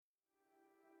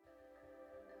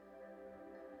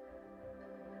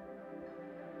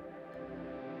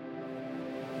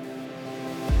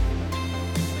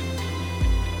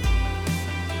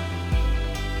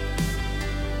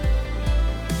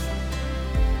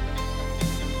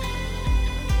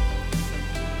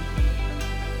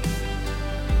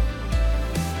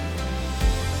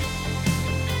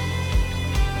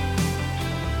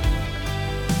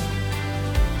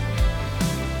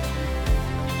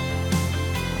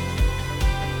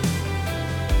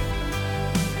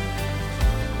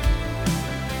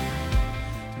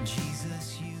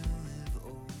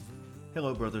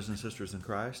Hello, brothers and sisters in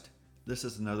Christ. This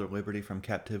is another Liberty from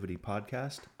Captivity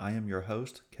podcast. I am your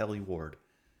host, Kelly Ward.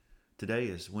 Today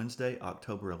is Wednesday,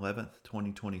 October 11th,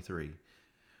 2023.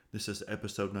 This is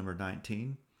episode number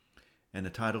 19, and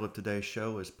the title of today's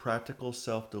show is Practical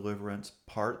Self-Deliverance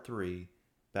Part 3,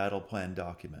 Battle Plan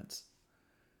Documents.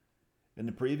 In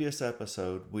the previous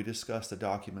episode, we discussed the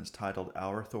documents titled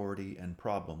Our Authority and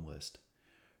Problem List.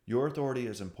 Your authority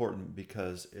is important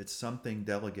because it's something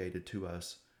delegated to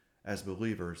us as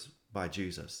believers by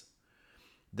Jesus.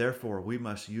 Therefore, we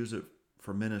must use it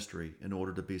for ministry in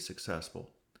order to be successful.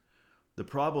 The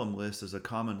problem list is a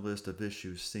common list of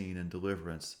issues seen in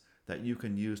deliverance that you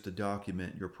can use to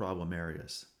document your problem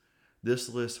areas. This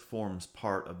list forms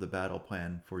part of the battle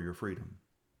plan for your freedom.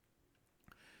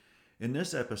 In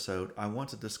this episode, I want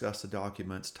to discuss the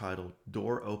documents titled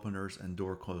Door Openers and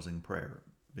Door Closing Prayer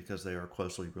because they are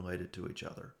closely related to each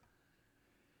other.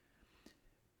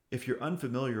 If you're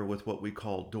unfamiliar with what we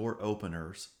call door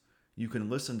openers, you can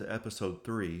listen to episode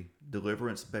 3,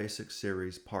 Deliverance Basics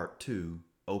Series Part 2,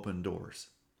 Open Doors.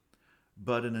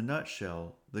 But in a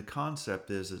nutshell, the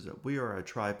concept is that we are a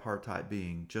tripartite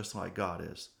being just like God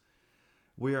is.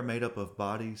 We are made up of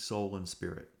body, soul, and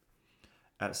spirit.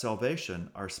 At salvation,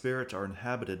 our spirits are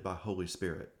inhabited by Holy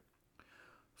Spirit.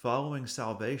 Following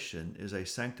salvation is a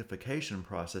sanctification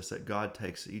process that God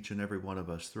takes each and every one of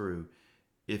us through,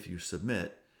 if you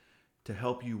submit, to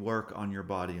help you work on your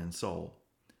body and soul.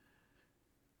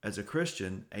 As a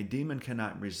Christian, a demon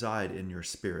cannot reside in your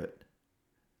spirit.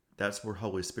 That's where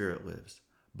Holy Spirit lives.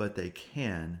 But the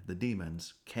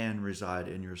demons can reside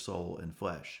in your soul and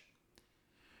flesh.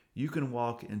 You can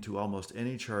walk into almost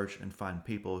any church and find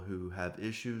people who have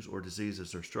issues or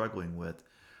diseases they're struggling with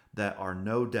that are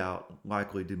no doubt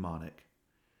likely demonic.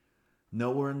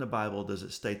 Nowhere in the Bible does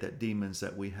it state that demons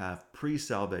that we have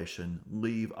pre-salvation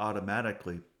leave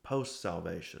automatically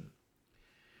post-salvation.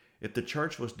 If the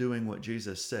church was doing what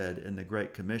Jesus said in the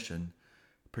Great Commission,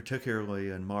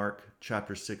 particularly in Mark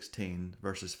chapter 16,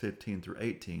 verses 15 through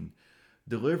 18,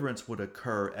 deliverance would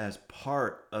occur as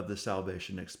part of the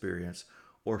salvation experience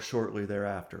or shortly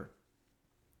thereafter.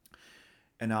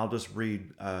 And I'll just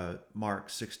read Mark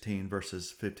 16,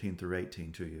 verses 15 through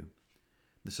 18 to you.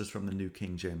 This is from the New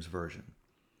King James Version.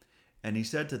 And he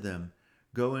said to them,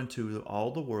 "Go into all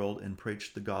the world and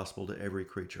preach the gospel to every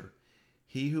creature.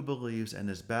 He who believes and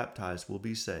is baptized will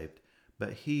be saved,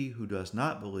 but he who does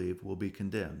not believe will be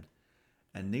condemned.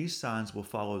 And these signs will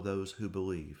follow those who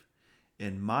believe.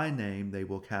 In my name they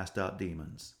will cast out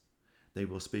demons. They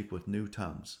will speak with new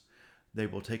tongues. They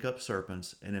will take up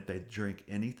serpents, and if they drink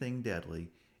anything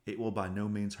deadly, it will by no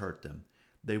means hurt them.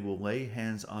 They will lay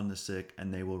hands on the sick,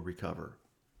 and they will recover."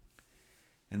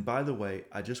 And by the way,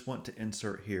 I just want to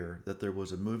insert here that there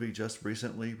was a movie just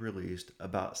recently released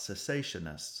about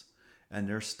cessationists and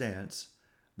their stance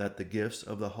that the gifts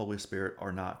of the Holy Spirit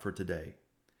are not for today.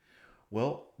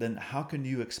 Well, then how can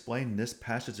you explain this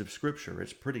passage of Scripture?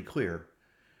 It's pretty clear.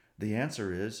 The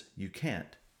answer is you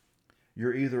can't.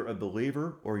 You're either a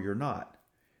believer or you're not.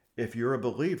 If you're a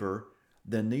believer,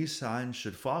 then these signs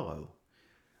should follow.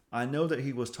 I know that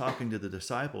he was talking to the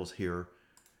disciples here,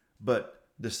 but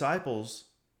disciples,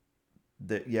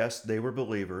 that yes, they were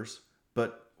believers,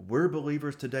 but we're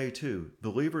believers today too.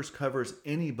 Believers covers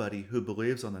anybody who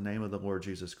believes on the name of the Lord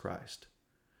Jesus Christ.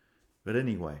 But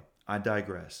anyway, I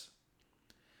digress.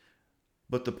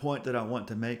 But the point that I want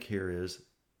to make here is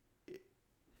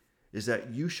that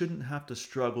you shouldn't have to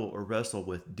struggle or wrestle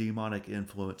with demonic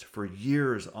influence for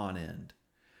years on end.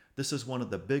 This is one of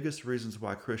the biggest reasons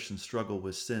why Christians struggle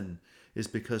with sin, is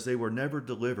because they were never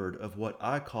delivered of what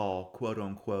I call, quote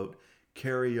unquote,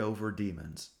 carryover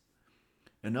demons.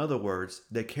 In other words,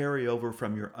 they carry over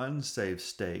from your unsaved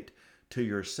state to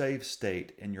your saved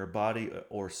state in your body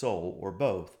or soul, or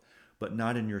both, but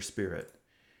not in your spirit.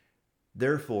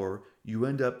 Therefore, you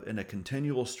end up in a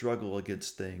continual struggle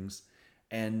against things,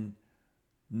 and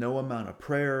no amount of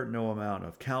prayer, no amount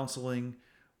of counseling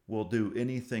will do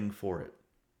anything for it.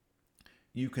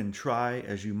 You can try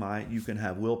as you might, you can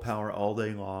have willpower all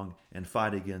day long and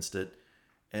fight against it,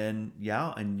 and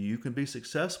you can be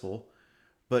successful,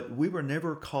 but we were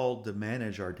never called to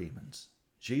manage our demons.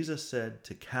 Jesus said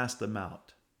to cast them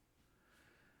out.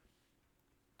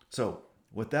 So,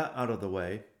 with that out of the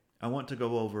way, I want to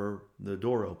go over the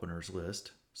door openers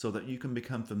list so that you can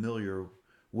become familiar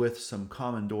with some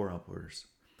common door openers.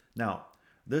 Now,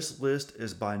 this list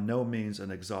is by no means an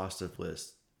exhaustive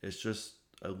list. It's just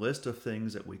a list of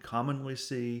things that we commonly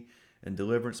see in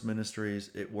deliverance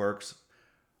ministries. It works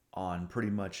on pretty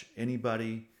much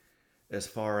anybody as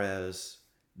far as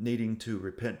needing to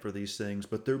repent for these things,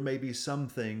 but there may be some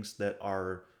things that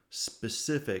are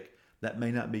specific that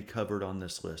may not be covered on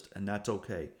this list, and that's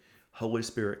okay. Holy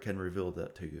Spirit can reveal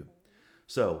that to you.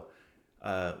 So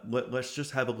let's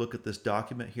just have a look at this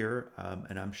document here,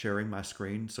 and I'm sharing my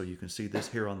screen so you can see this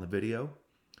here on the video.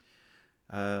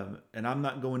 And I'm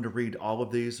not going to read all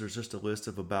of these. There's just a list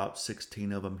of about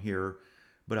 16 of them here,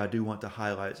 but I do want to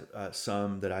highlight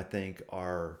some that I think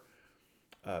are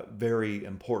very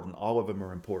important. All of them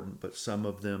are important, but some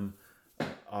of them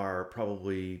are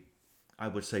probably, I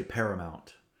would say,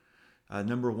 paramount.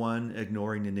 Number one,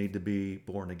 ignoring the need to be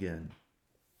born again.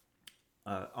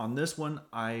 On this one,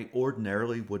 I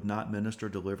ordinarily would not minister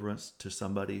deliverance to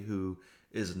somebody who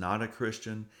is not a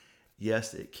Christian.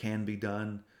 Yes, it can be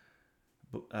done,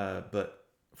 but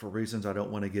for reasons I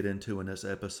don't want to get into in this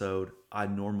episode, I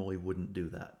normally wouldn't do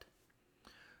that.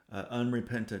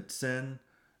 Unrepentant sin,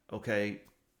 okay,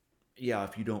 yeah,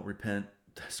 if you don't repent,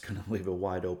 that's going to leave a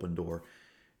wide open door.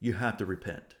 You have to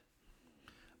repent.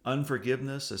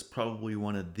 Unforgiveness is probably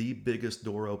one of the biggest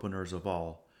door openers of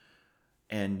all.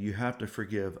 And you have to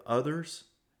forgive others.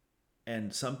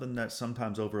 And something that's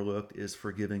sometimes overlooked is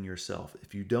forgiving yourself.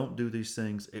 If you don't do these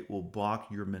things, it will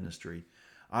block your ministry.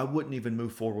 I wouldn't even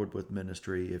move forward with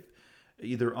ministry if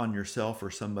either on yourself or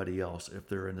somebody else if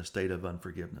they're in a state of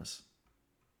unforgiveness.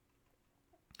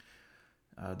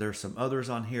 There's some others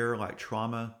on here like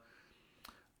trauma.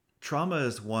 Trauma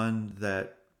is one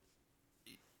that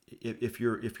if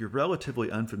you're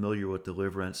relatively unfamiliar with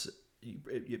deliverance,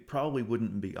 it probably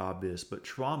wouldn't be obvious, but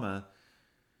trauma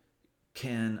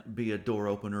can be a door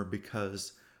opener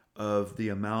because of the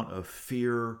amount of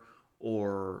fear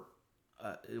or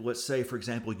let's say, for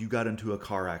example, you got into a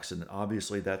car accident.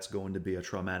 Obviously, that's going to be a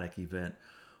traumatic event.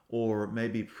 Or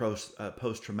maybe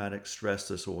post-traumatic stress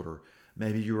disorder.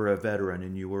 Maybe you were a veteran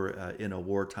and you were in a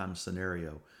wartime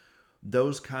scenario.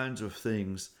 Those kinds of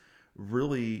things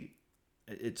really,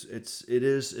 it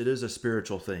is a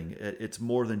spiritual thing. It's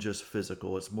more than just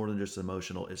physical. It's more than just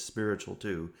emotional. It's spiritual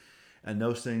too. And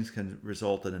those things can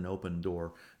result in an open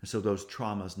door. And so those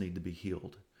traumas need to be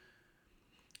healed.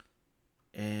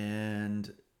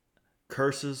 And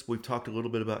curses, we've talked a little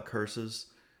bit about curses.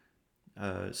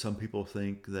 Some people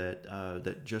think that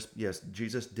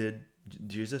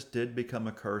Jesus did become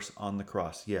a curse on the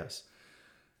cross, yes.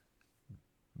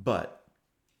 But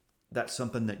that's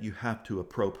something that you have to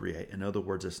appropriate. In other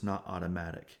words, it's not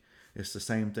automatic. It's the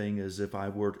same thing as if I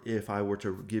were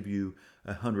to give you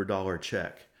 $100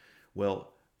 check.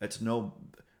 Well,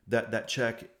 that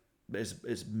check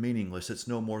is meaningless. It's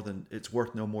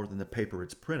worth no more than the paper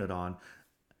it's printed on.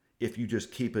 If you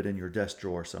just keep it in your desk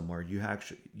drawer somewhere, you have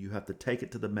to take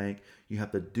it to the bank. You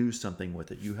have to do something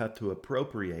with it. You have to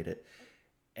appropriate it,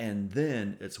 and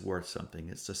then it's worth something.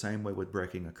 It's the same way with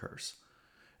breaking a curse.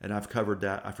 And I've covered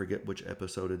that. I forget which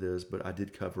episode it is, but I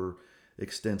did cover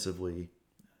extensively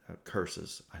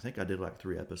curses. I think I did like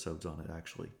 3 episodes on it,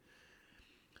 actually.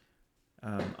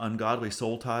 Ungodly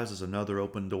soul ties is another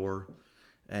open door.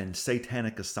 And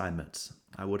satanic assignments.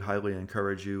 I would highly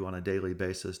encourage you on a daily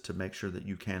basis to make sure that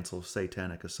you cancel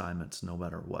satanic assignments no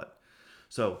matter what.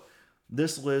 So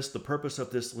this list, the purpose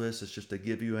of this list is just to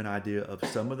give you an idea of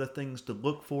some of the things to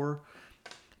look for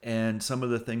and some of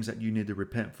the things that you need to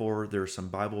repent for. There are some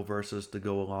Bible verses to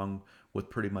go along with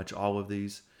pretty much all of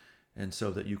these, and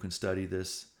so that you can study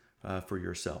this for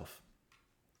yourself.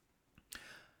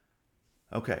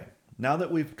 Okay, now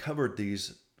that we've covered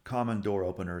these common door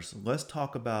openers, let's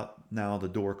talk about now the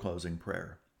door closing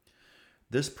prayer.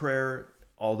 This prayer,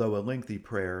 although a lengthy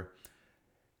prayer,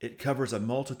 it covers a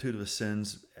multitude of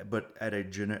sins, but at a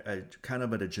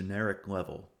generic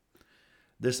level.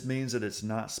 This means that it's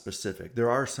not specific. There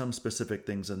are some specific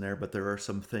things in there, but there are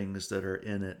some things that are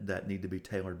in it that need to be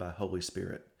tailored by Holy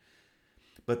Spirit.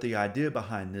 But the idea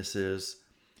behind this is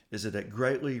that it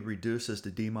greatly reduces the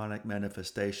demonic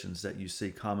manifestations that you see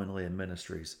commonly in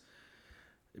ministries.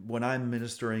 When I'm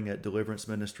ministering at deliverance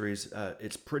ministries,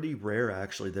 it's pretty rare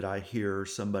actually that I hear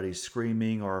somebody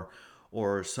screaming or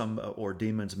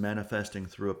demons manifesting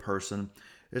through a person.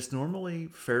 It's normally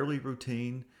fairly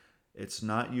routine. It's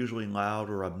not usually loud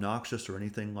or obnoxious or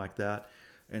anything like that.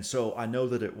 And so I know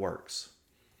that it works.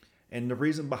 And the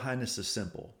reason behind this is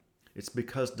simple. It's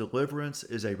because deliverance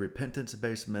is a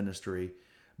repentance-based ministry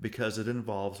because it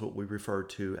involves what we refer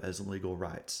to as legal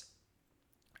rights.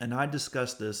 And I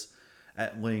discussed this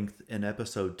at length in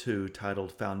episode 2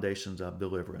 titled Foundations of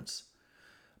Deliverance.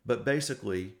 But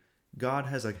basically, God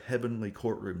has a heavenly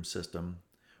courtroom system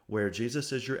where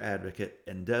Jesus is your advocate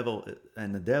and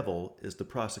the devil is the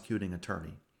prosecuting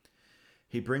attorney.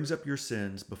 He brings up your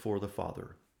sins before the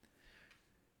Father.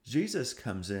 Jesus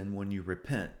comes in when you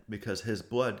repent because his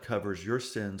blood covers your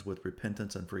sins with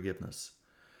repentance and forgiveness.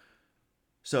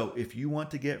 So if you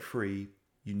want to get free,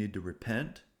 you need to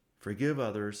repent, forgive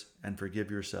others, and forgive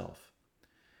yourself.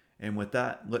 And with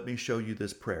that, let me show you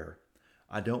this prayer.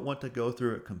 I don't want to go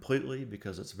through it completely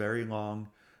because it's very long,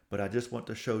 but I just want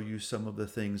to show you some of the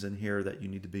things in here that you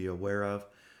need to be aware of,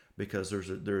 because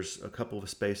there's a couple of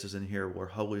spaces in here where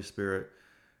Holy Spirit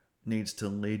needs to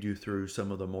lead you through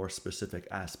some of the more specific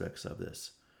aspects of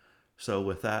this. So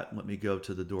with that, let me go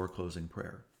to the door closing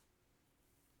prayer.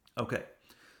 Okay,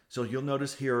 so you'll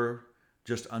notice here,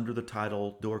 just under the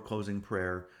title, Door Closing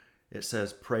Prayer, it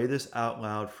says, pray this out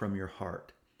loud from your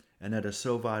heart. And that is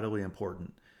so vitally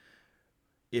important.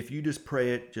 If you just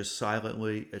pray it just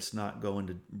silently, it's not going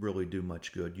to really do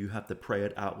much good. You have to pray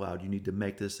it out loud. You need to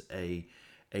make this a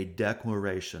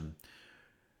declaration.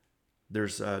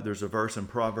 There's a verse in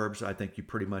Proverbs. I think you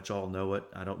pretty much all know it.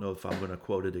 I don't know if I'm going to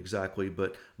quote it exactly,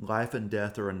 but life and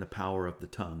death are in the power of the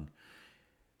tongue.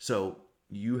 So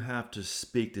you have to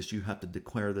speak this. You have to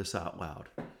declare this out loud.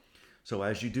 So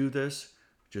as you do this,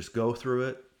 just go through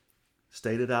it,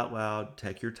 state it out loud,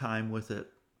 take your time with it.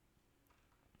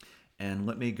 And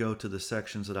let me go to the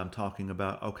sections that I'm talking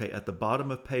about. Okay, at the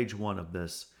bottom of page 1 of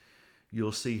this,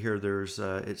 you'll see here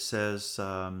it says,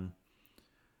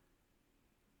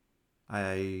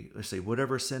 let's see,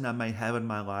 whatever sin I may have in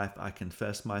my life, I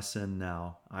confess my sin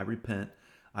now. I repent.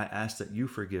 I ask that you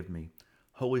forgive me.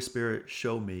 Holy Spirit,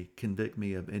 show me, convict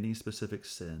me of any specific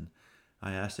sin.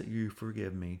 I ask that you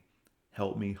forgive me.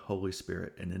 Help me, Holy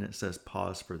Spirit. And then it says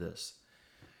pause for this.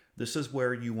 This is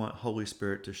where you want Holy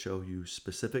Spirit to show you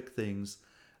specific things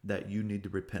that you need to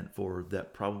repent for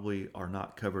that probably are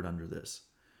not covered under this.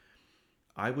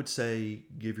 I would say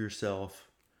give yourself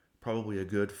probably a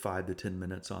good 5 to 10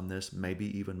 minutes on this,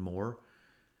 maybe even more,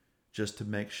 just to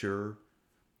make sure.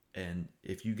 And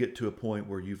if you get to a point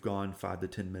where you've gone 5 to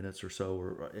 10 minutes or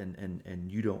so,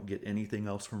 and you don't get anything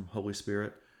else from Holy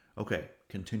Spirit, okay,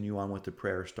 continue on with the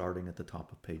prayer starting at the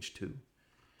top of page 2.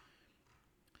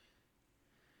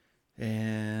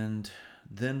 And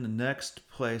then the next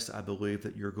place I believe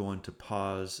that you're going to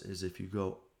pause is if you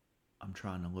go, I'm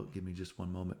trying to look, give me just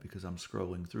one moment because I'm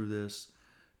scrolling through this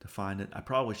to find it. I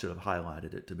probably should have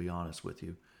highlighted it, to be honest with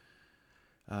you.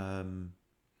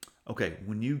 Okay,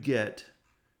 when you get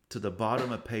to the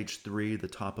bottom of page 3, the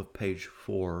top of page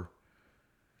 4,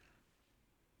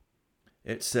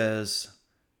 it says,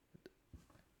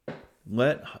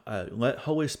 let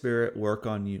Holy Spirit work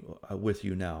on you with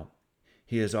you now.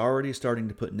 He is already starting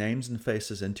to put names and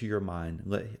faces into your mind.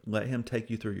 Let him take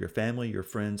you through your family, your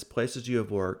friends, places you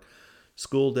have worked,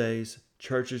 school days,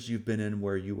 churches you've been in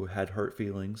where you had hurt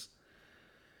feelings.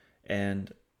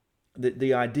 And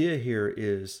the idea here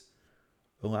is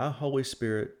allow Holy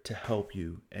Spirit to help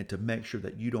you and to make sure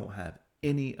that you don't have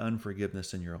any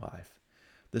unforgiveness in your life.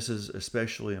 This is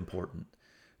especially important.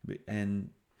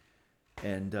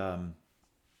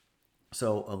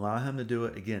 So allow him to do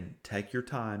it. Again, take your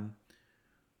time.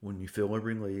 When you feel a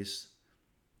release,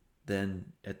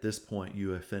 then at this point you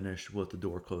have finished with the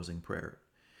door closing prayer.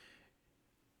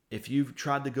 If you've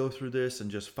tried to go through this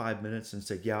in just 5 minutes and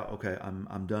say, yeah, okay,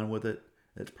 I'm done with it,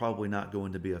 it's probably not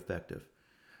going to be effective.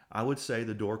 I would say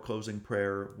the door closing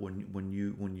prayer, when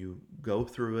you go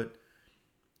through it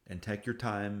and take your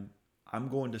time, I'm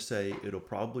going to say it'll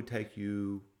probably take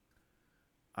you,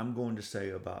 I'm going to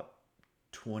say about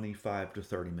 25 to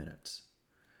 30 minutes.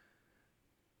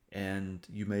 And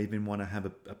you may even want to have a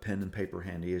pen and paper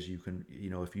handy, as you can,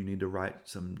 if you need to write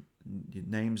some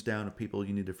names down of people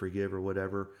you need to forgive or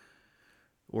whatever,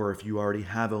 or if you already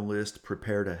have a list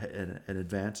prepared in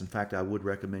advance. In fact, I would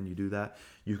recommend you do that.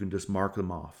 You can just mark them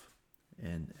off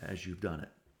and as you've done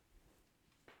it.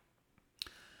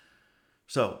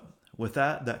 So with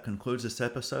that concludes this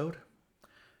episode.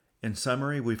 In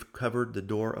summary, we've covered the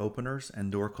door openers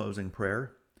and door closing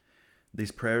prayer.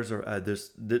 These prayers are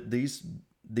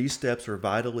these steps are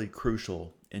vitally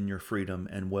crucial in your freedom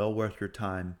and well worth your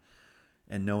time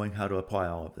and knowing how to apply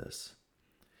all of this.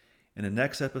 In the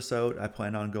next episode, I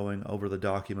plan on going over the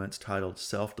documents titled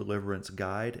Self-Deliverance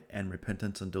Guide and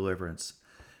Repentance and Deliverance.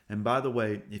 And by the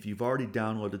way, if you've already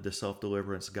downloaded the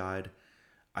Self-Deliverance Guide,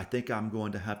 I think I'm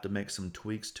going to have to make some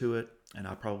tweaks to it, and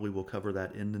I probably will cover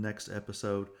that in the next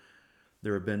episode.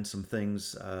 There have been some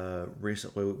things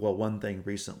recently, one thing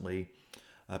recently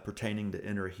pertaining to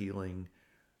inner healing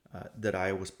that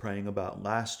I was praying about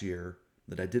last year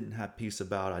that I didn't have peace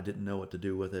about. I didn't know what to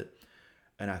do with it.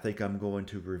 And I think I'm going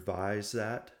to revise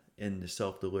that in the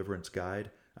Self-Deliverance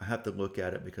Guide. I have to look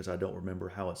at it because I don't remember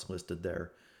how it's listed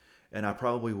there. And I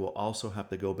probably will also have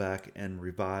to go back and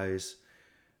revise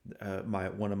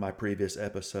one of my previous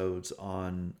episodes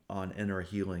on inner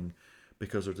healing,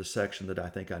 because there's a section that I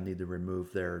think I need to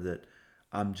remove there that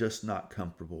I'm just not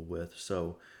comfortable with.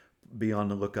 So be on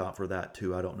the lookout for that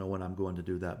too. I don't know when I'm going to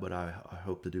do that, but I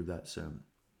hope to do that soon.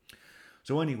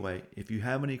 So anyway, if you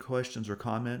have any questions or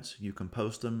comments, you can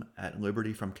post them at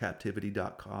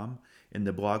libertyfromcaptivity.com in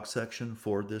the blog section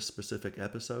for this specific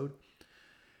episode.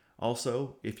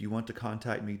 Also, if you want to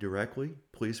contact me directly,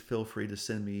 please feel free to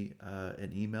send me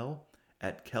an email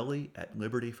at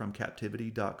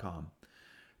kelly@libertyfromcaptivity.com.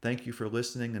 Thank you for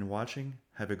listening and watching.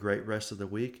 Have a great rest of the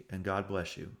week, and God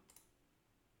bless you.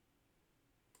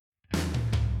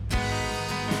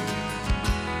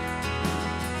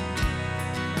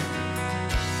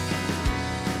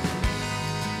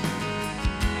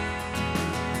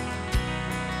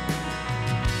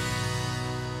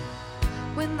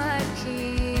 When life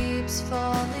keeps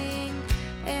falling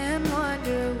and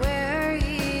wonder where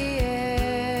he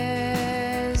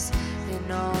is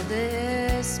in all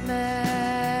this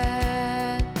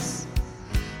mess,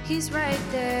 he's right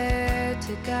there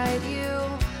to guide you.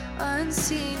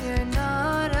 Unseen, you're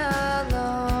not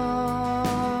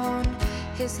alone.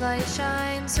 His light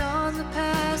shines on the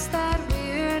past that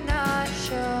we're not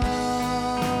shown.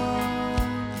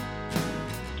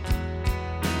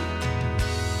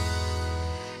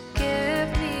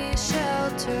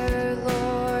 Shelter,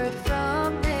 Lord,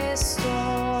 from this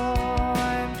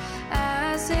storm.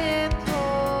 As it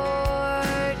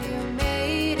poured, you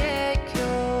made it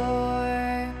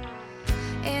cure.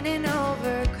 In an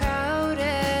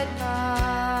overcrowded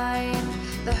mind,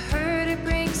 the hurt, it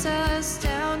brings us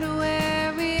down to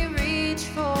where we reach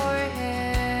for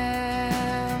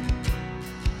him.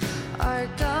 Our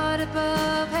God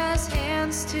above has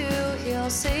hands to heal,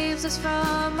 saves us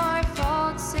from our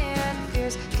faults and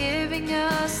fears, giving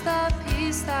us the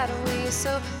peace that we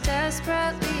so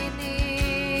desperately need.